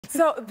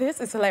So this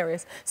is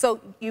hilarious.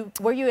 So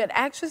were you an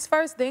actress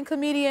first, then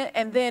comedian,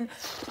 and then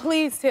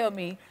please tell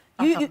me,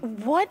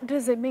 what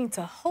does it mean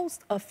to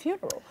host a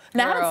funeral?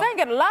 Now, I done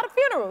sang at a lot of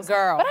funerals,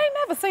 girl, but I ain't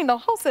never seen no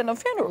hosting a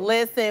funeral.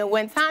 Listen,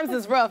 when times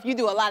is rough, you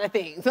do a lot of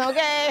things,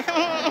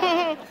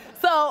 okay?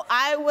 So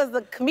I was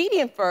a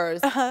comedian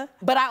first,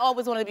 but I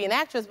always wanted to be an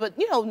actress, but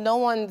you know, no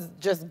one's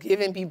just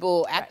giving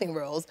people acting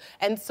roles.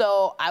 And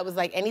so I was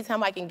like,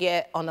 anytime I can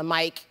get on the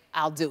mic,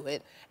 I'll do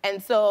it.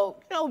 And so,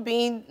 you know,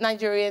 being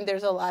Nigerian,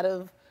 there's a lot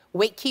of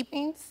wake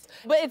keepings.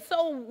 But it's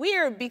so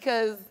weird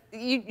because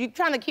you're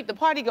trying to keep the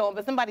party going,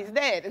 but somebody's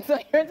dead. And so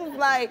you're just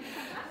like,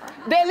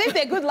 they live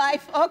their good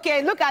life.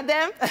 Okay, look at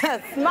them,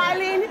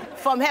 smiling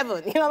from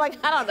heaven. You know, like,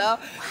 I don't know.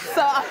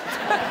 So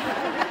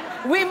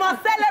we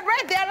must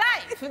celebrate their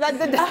life.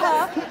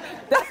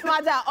 That's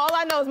my job. All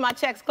I know is my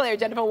check's clear,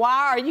 Jennifer.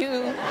 Why are you?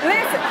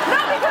 Listen,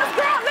 no, because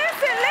girl,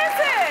 listen.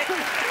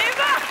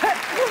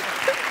 Yvonne.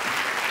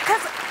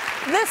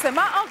 Listen,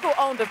 my uncle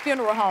owned a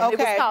funeral home. It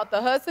was called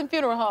the Hudson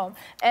Funeral Home,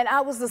 and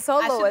I was the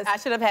soloist. I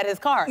should have had his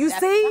card. You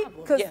see?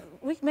 Because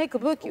we make a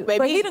book you. Baby.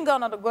 But he done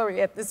gone on to glory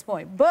at this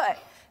point. But,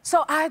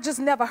 so I just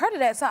never heard of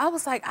that. So I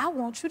was like, I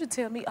want you to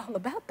tell me all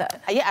about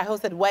that. Yeah, I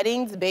hosted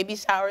weddings, baby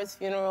showers,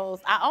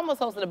 funerals. I almost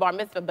hosted a bar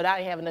mitzvah, but I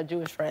ain't having no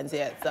Jewish friends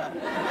yet, so.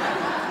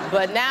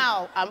 But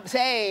now, I'm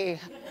saying,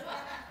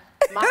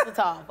 mazel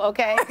tov,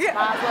 okay?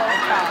 Mazel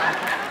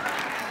tov.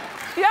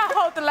 Y'all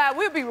hold the line.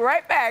 We'll be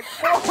right back.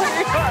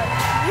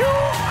 You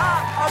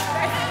are